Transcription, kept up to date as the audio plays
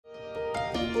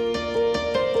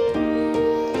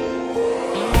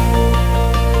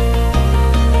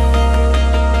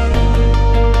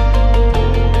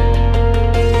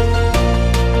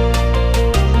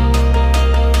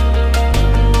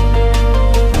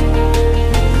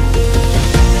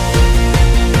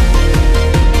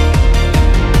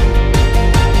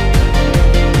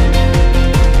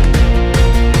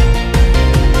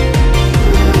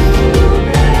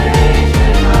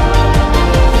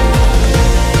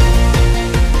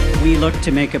look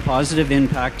to make a positive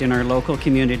impact in our local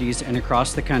communities and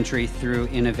across the country through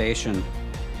innovation.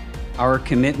 Our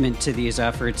commitment to these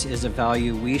efforts is a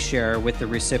value we share with the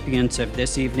recipients of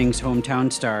this evening's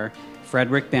Hometown Star,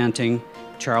 Frederick Banting,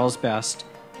 Charles Best,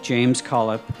 James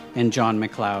Collip, and John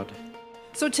Macleod.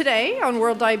 So today, on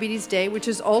World Diabetes Day, which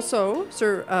is also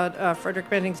Sir Frederick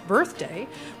Banting's birthday,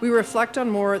 we reflect on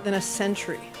more than a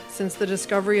century since the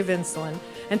discovery of insulin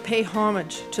and pay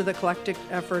homage to the collective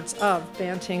efforts of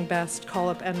Banting, Best,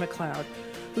 Collip, and Macleod,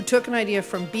 who took an idea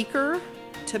from beaker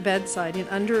to bedside in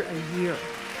under a year.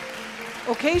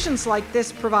 Occasions like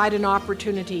this provide an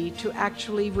opportunity to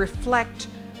actually reflect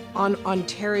on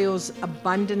Ontario's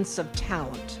abundance of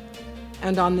talent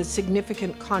and on the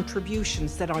significant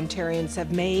contributions that Ontarians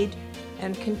have made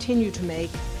and continue to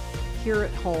make here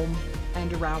at home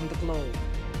and around the globe.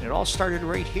 And it all started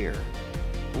right here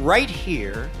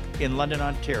in London,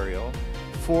 Ontario,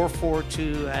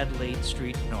 442 Adelaide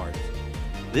Street North.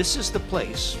 This is the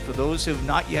place, for those who have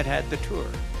not yet had the tour,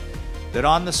 that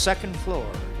on the second floor,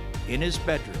 in his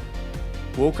bedroom,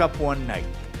 woke up one night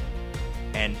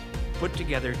and put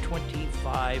together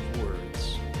 25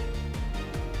 words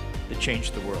that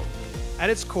changed the world.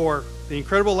 At its core, the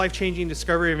incredible life-changing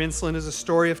discovery of insulin is a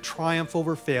story of triumph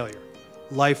over failure,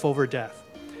 life over death.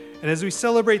 And as we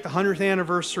celebrate the 100th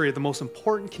anniversary of the most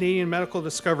important Canadian medical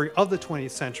discovery of the 20th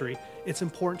century, it's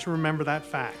important to remember that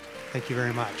fact. Thank you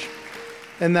very much.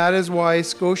 And that is why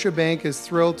Scotiabank is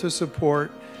thrilled to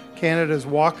support Canada's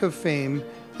Walk of Fame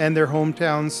and their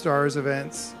Hometown Stars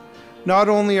events. Not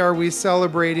only are we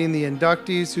celebrating the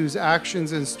inductees whose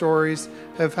actions and stories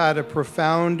have had a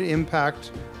profound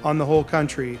impact on the whole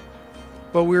country,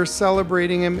 but we're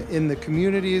celebrating them in the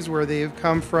communities where they have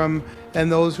come from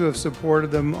and those who have supported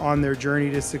them on their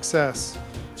journey to success.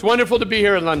 It's wonderful to be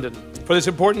here in London for this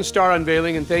important star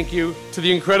unveiling, and thank you to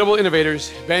the incredible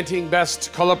innovators, Banting,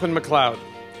 Best, Collip, and Macleod.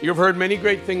 You've heard many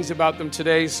great things about them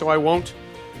today, so I won't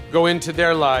go into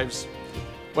their lives,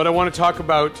 but I want to talk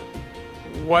about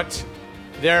what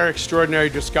their extraordinary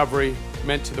discovery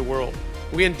meant to the world.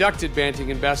 We inducted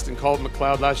Banting and Best and Collip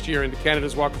Macleod last year into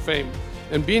Canada's Walk of Fame,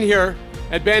 and being here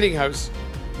at Banting House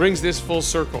brings this full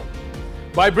circle.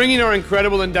 By bringing our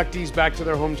incredible inductees back to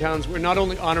their hometowns, we're not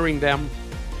only honoring them,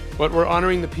 but we're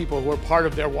honoring the people who are part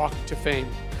of their walk to fame.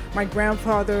 My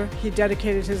grandfather, he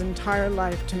dedicated his entire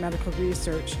life to medical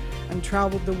research and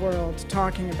traveled the world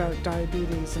talking about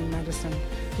diabetes and medicine.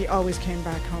 He always came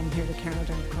back home here to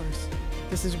Canada, of course.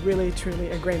 This is really,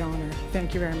 truly a great honor.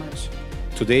 Thank you very much.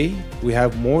 Today, we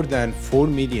have more than 4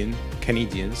 million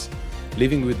Canadians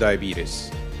living with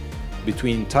diabetes,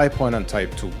 between type 1 and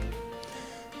type 2.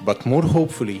 But more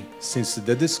hopefully, since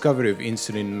the discovery of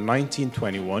insulin in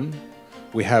 1921,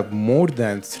 we have more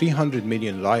than 300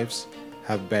 million lives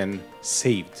have been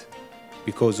saved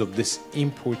because of this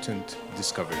important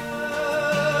discovery.